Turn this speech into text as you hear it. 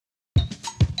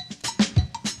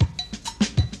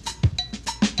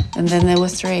And then there were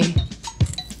 3.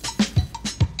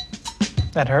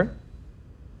 That hurt?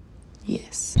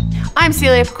 Yes. I'm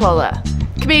Celia Pacquola,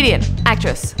 comedian,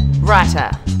 actress,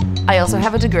 writer. I also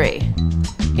have a degree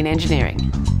in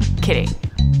engineering. Kidding.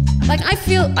 Like,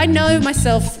 I know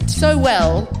myself so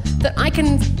well that I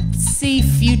can see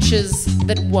futures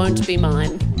that won't be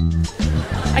mine.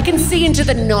 I can see into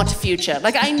the not future.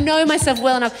 Like, I know myself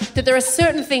well enough that there are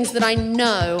certain things that I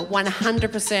know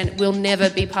 100% will never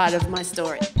be part of my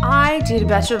story. I did a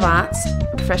Bachelor of Arts,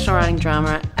 professional writing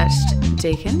drama at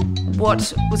Deakin.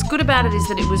 What was good about it is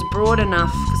that it was broad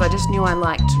enough because I just knew I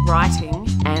liked writing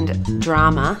and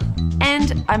drama.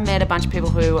 And I met a bunch of people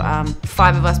who,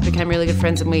 5 of us became really good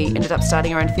friends, and we ended up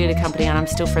starting our own theatre company, and I'm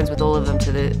still friends with all of them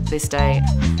to this day.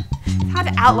 It's hard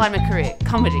to outline my career.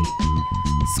 Comedy.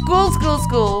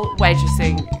 School,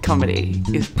 waitressing, comedy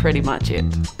is pretty much it.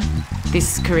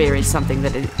 This career is something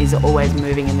that is always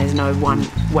moving and there's no one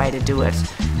way to do it.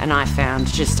 And I found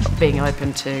just being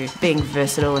open to being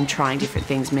versatile and trying different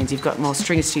things means you've got more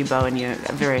strings to your bow and you're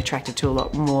very attracted to a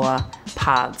lot more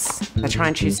paths. I try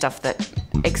and choose stuff that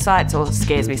excites or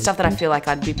scares me, stuff that I feel like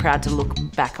I'd be proud to look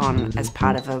back on as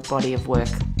part of a body of work.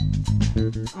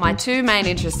 My 2 main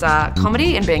interests are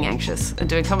comedy and being anxious, and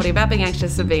doing comedy about being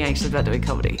anxious and being anxious about doing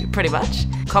comedy, pretty much.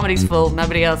 Comedy's full,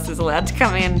 nobody else is allowed to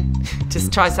come in.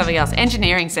 Just try something else.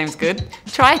 Engineering seems good.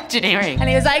 Try engineering. And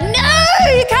he was like, no,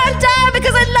 you can't die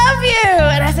because I love you.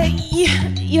 And I said,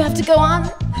 you have to go on.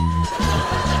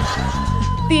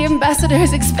 The ambassador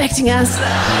is expecting us.